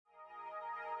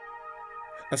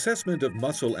Assessment of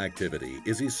muscle activity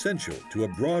is essential to a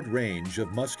broad range of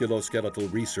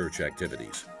musculoskeletal research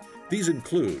activities. These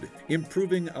include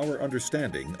improving our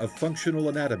understanding of functional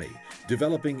anatomy,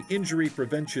 developing injury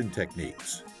prevention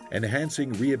techniques,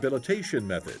 enhancing rehabilitation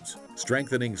methods,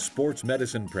 strengthening sports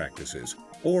medicine practices,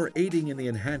 or aiding in the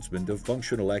enhancement of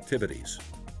functional activities.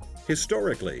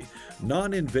 Historically,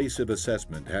 non-invasive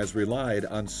assessment has relied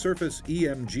on surface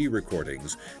EMG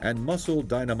recordings and muscle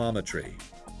dynamometry.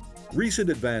 Recent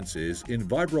advances in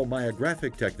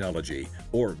vibromyographic technology,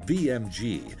 or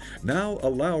VMG, now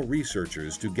allow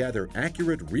researchers to gather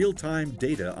accurate real-time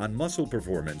data on muscle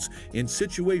performance in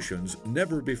situations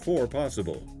never before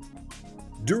possible.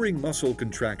 During muscle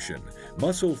contraction,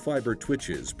 muscle fiber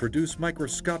twitches produce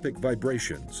microscopic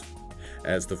vibrations.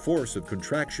 As the force of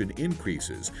contraction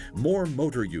increases, more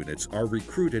motor units are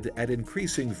recruited at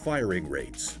increasing firing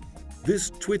rates.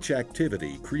 This twitch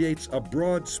activity creates a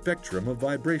broad spectrum of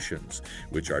vibrations,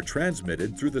 which are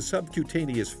transmitted through the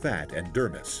subcutaneous fat and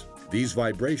dermis. These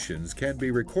vibrations can be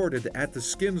recorded at the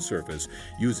skin surface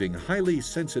using highly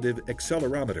sensitive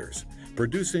accelerometers,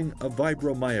 producing a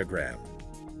vibromyogram.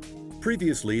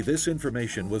 Previously, this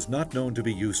information was not known to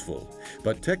be useful,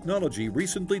 but technology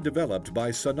recently developed by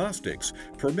Sonostics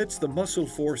permits the muscle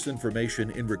force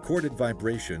information in recorded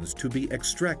vibrations to be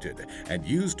extracted and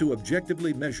used to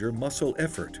objectively measure muscle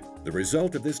effort. The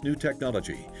result of this new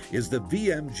technology is the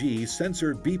VMG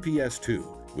sensor BPS-II,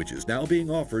 which is now being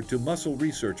offered to muscle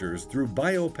researchers through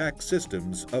BIOPAC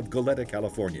Systems of Goleta,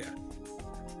 California.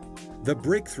 The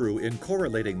breakthrough in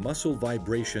correlating muscle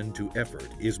vibration to effort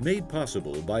is made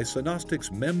possible by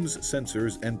Sonostics MEMS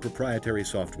sensors and proprietary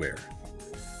software.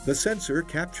 The sensor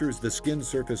captures the skin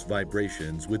surface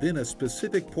vibrations within a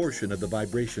specific portion of the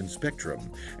vibration spectrum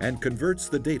and converts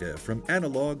the data from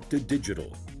analog to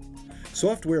digital.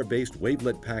 Software-based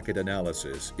wavelet packet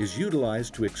analysis is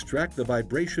utilized to extract the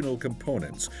vibrational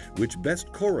components which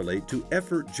best correlate to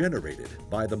effort generated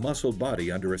by the muscle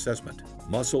body under assessment.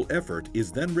 Muscle effort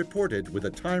is then reported with a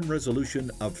time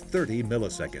resolution of 30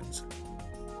 milliseconds.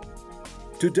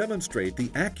 To demonstrate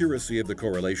the accuracy of the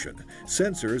correlation,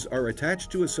 sensors are attached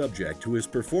to a subject who is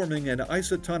performing an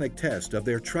isotonic test of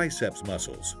their triceps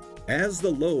muscles. As the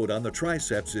load on the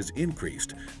triceps is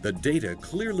increased, the data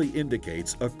clearly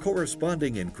indicates a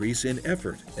corresponding increase in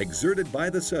effort exerted by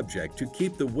the subject to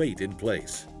keep the weight in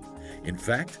place. In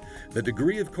fact, the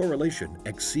degree of correlation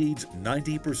exceeds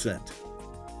 90%.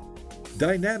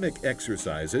 Dynamic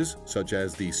exercises, such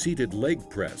as the seated leg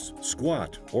press,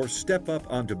 squat, or step up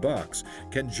onto box,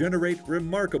 can generate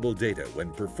remarkable data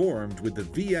when performed with the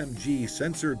VMG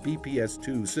sensor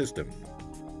BPS-II system.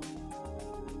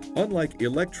 Unlike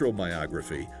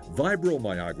electromyography,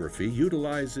 vibromyography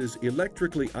utilizes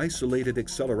electrically isolated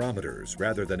accelerometers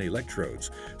rather than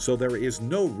electrodes, so there is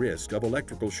no risk of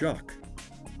electrical shock.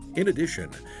 In addition,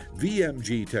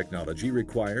 VMG technology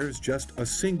requires just a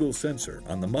single sensor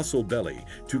on the muscle belly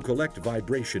to collect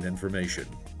vibration information.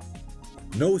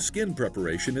 No skin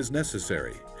preparation is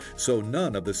necessary, so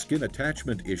none of the skin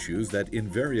attachment issues that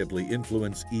invariably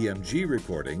influence EMG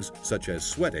recordings, such as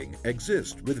sweating,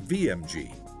 exist with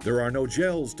VMG. There are no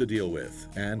gels to deal with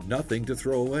and nothing to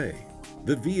throw away.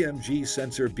 The VMG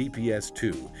sensor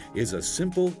BPS-II is a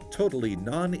simple, totally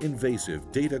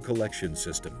non-invasive data collection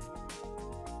system.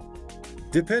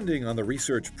 Depending on the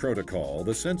research protocol,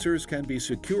 the sensors can be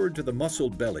secured to the muscle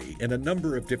belly in a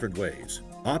number of different ways.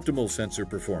 Optimal sensor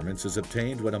performance is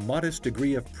obtained when a modest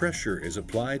degree of pressure is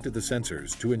applied to the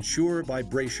sensors to ensure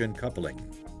vibration coupling.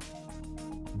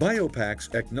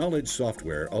 BIOPAC's Acknowledge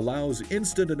software allows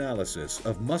instant analysis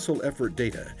of muscle effort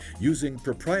data using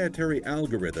proprietary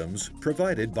algorithms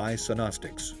provided by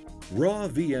Sonostics. Raw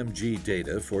VMG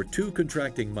data for two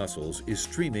contracting muscles is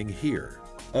streaming here.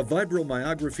 A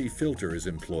vibromyography filter is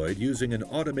employed using an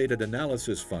automated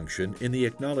analysis function in the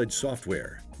Acknowledge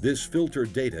software. This filter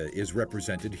data is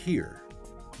represented here.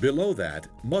 Below that,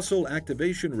 muscle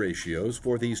activation ratios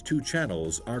for these two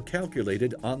channels are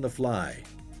calculated on the fly.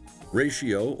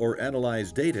 Ratio or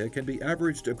analyzed data can be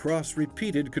averaged across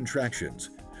repeated contractions,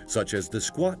 such as the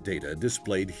squat data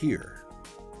displayed here.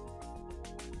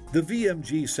 The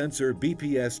VMG sensor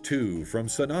BPS-II from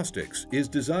Sonostics is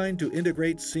designed to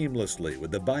integrate seamlessly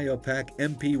with the BIOPAC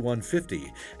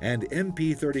MP150 and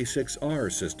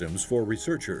MP36R systems for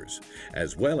researchers,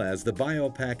 as well as the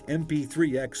BIOPAC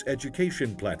MP3X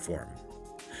education platform.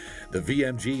 The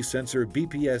VMG sensor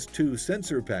BPS-II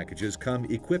sensor packages come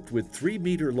equipped with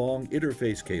 3-meter-long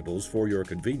interface cables for your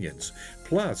convenience,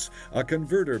 plus a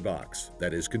converter box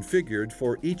that is configured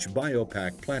for each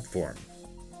BIOPAC platform.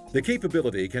 The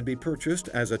capability can be purchased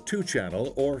as a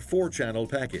 2-channel or 4-channel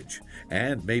package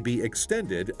and may be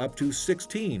extended up to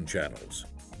 16 channels.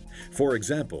 For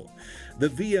example, the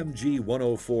VMG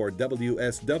 104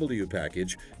 WSW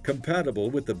package, compatible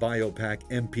with the BIOPAC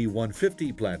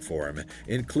MP150 platform,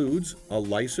 includes a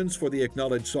license for the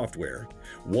acknowledged software,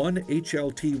 one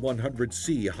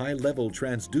HLT100C high-level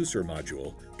transducer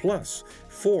module, plus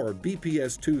 4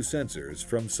 BPS-II sensors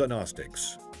from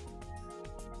Sonostics.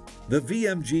 The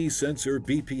VMG sensor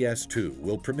BPS-II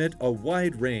will permit a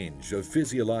wide range of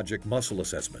physiologic muscle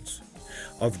assessments.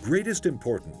 Of greatest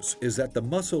importance is that the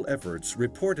muscle efforts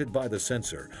reported by the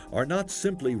sensor are not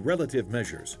simply relative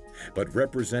measures, but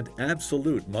represent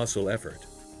absolute muscle effort.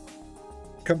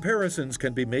 Comparisons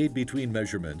can be made between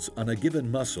measurements on a given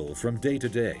muscle from day to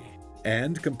day,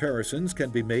 and comparisons can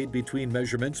be made between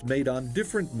measurements made on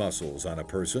different muscles on a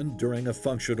person during a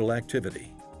functional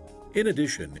activity. In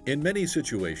addition, in many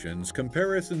situations,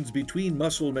 comparisons between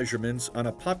muscle measurements on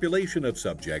a population of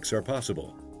subjects are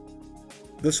possible.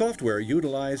 The software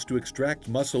utilized to extract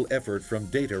muscle effort from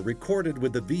data recorded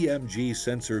with the VMG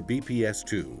sensor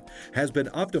BPS-II has been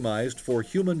optimized for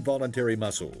human voluntary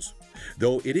muscles,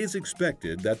 though it is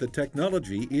expected that the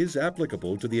technology is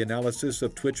applicable to the analysis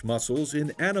of twitch muscles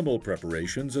in animal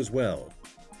preparations as well.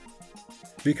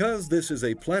 Because this is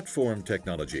a platform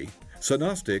technology,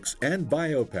 Sonostics and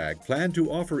BIOPAC plan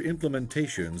to offer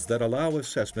implementations that allow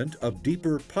assessment of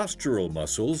deeper postural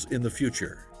muscles in the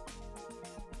future.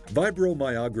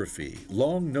 Vibromyography,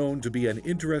 long known to be an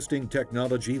interesting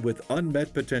technology with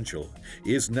unmet potential,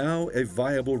 is now a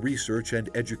viable research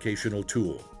and educational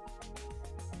tool.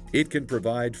 It can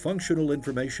provide functional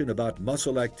information about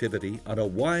muscle activity on a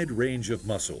wide range of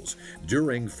muscles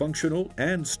during functional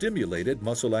and stimulated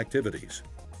muscle activities.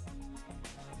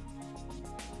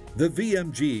 The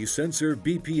VMG sensor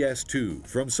BPS-II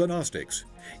from Sonostics,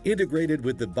 integrated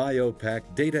with the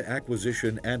BIOPAC data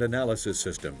acquisition and analysis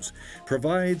systems,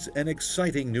 provides an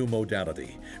exciting new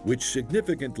modality which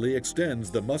significantly extends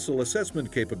the muscle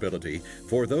assessment capability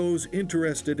for those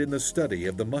interested in the study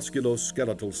of the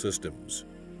musculoskeletal systems.